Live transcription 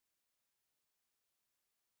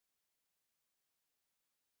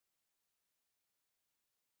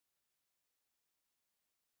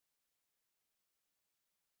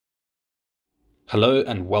Hello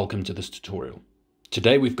and welcome to this tutorial.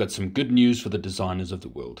 Today we've got some good news for the designers of the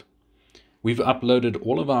world. We've uploaded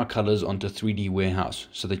all of our colors onto 3D Warehouse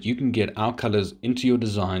so that you can get our colors into your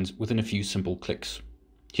designs within a few simple clicks.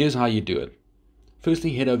 Here's how you do it.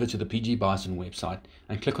 Firstly, head over to the PG Bison website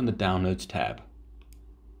and click on the Downloads tab.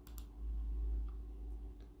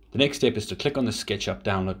 The next step is to click on the Sketchup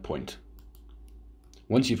download point.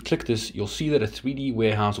 Once you've clicked this, you'll see that a 3D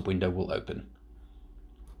Warehouse window will open.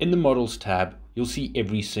 In the Models tab, you'll see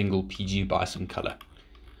every single PG Bison color.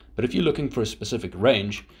 But if you're looking for a specific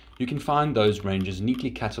range, you can find those ranges neatly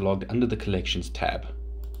cataloged under the Collections tab.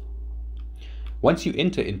 Once you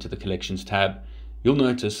enter into the Collections tab, you'll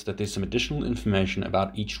notice that there's some additional information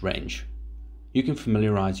about each range. You can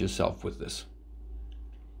familiarize yourself with this.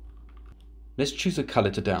 Let's choose a color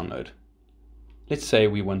to download. Let's say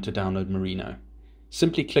we want to download Merino.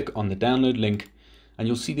 Simply click on the download link and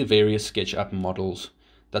you'll see the various SketchUp models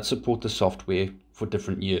that support the software for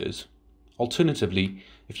different years. Alternatively,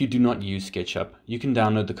 if you do not use SketchUp, you can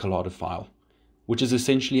download the Collada file, which is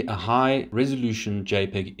essentially a high-resolution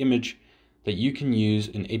JPEG image that you can use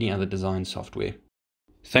in any other design software.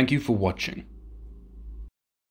 Thank you for watching.